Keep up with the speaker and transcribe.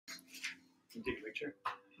Can you take a picture?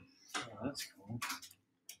 Oh, that's cool.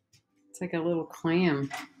 It's like a little clam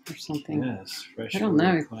or something. Yes, fresh I don't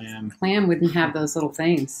know. clam. Clam wouldn't have those little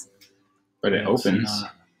things. But it It's opens.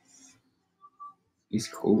 not- He's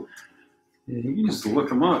cool. Yeah, you can just look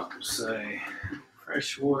them up. Say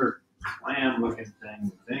freshwater clam looking thing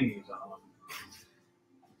with thingies on them.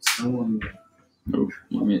 Someone Oh,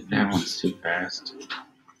 that one's too fast.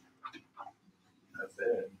 that's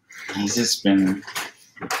it. He's just spinning.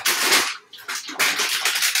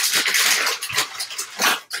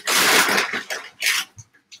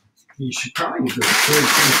 You should probably get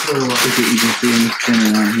this Look at you can see him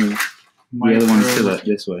spinning on here. The other one's still up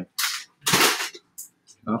this way.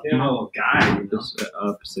 Up, Yeah, a little guy. this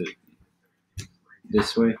opposite.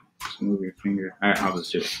 This way. Just move your finger. All right, I'll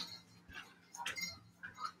just do it.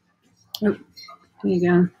 There you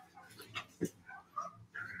go.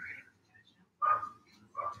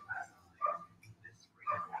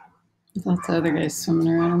 Lots of other guys swimming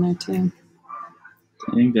around there too.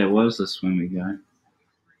 I think that was the swim we got.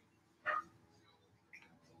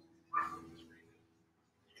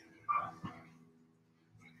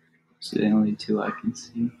 It's the only two I can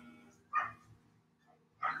see.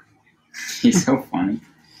 He's so funny.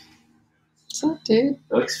 What's up, dude? It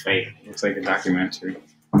looks fake. It looks like a documentary.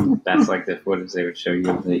 That's like the footage they would show you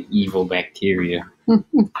of the evil bacteria.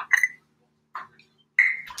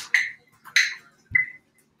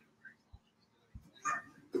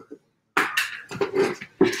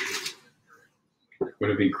 Would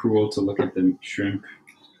it be cruel to look at the shrimp?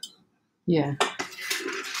 Yeah.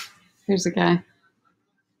 Here's a guy.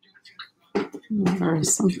 Or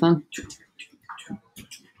something.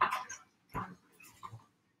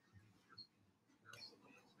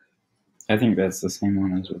 I think that's the same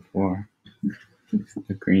one as before.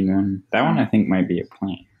 The green one. That one I think might be a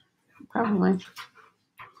plant. Probably.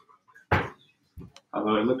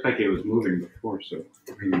 Although it looked like it was moving before, so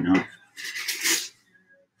maybe not.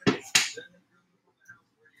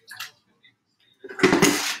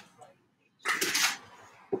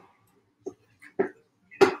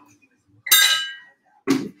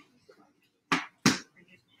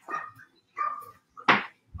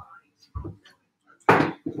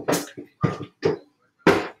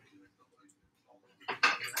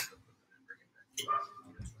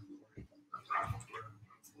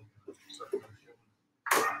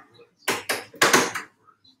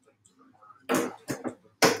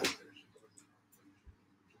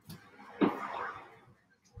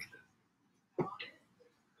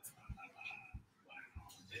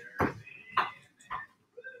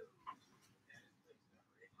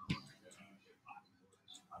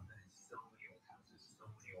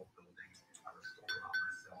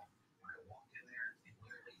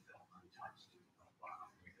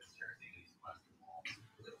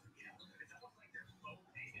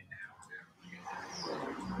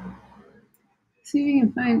 See if you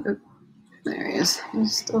can find. Oh, there he is.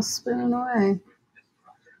 He's still spinning away.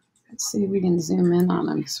 Let's see if we can zoom in on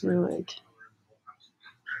him because we're like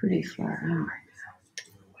pretty far out.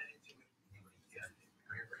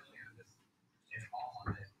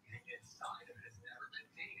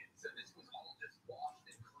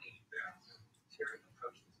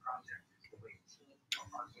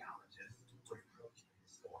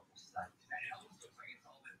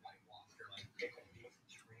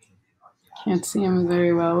 Can't see him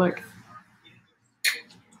very well. Look.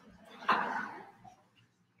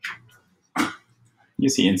 You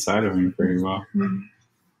see inside of him pretty well. Mhm.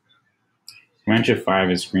 Rancher 5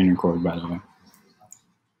 is screen record, by the way.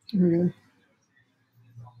 Really?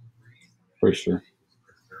 For sure.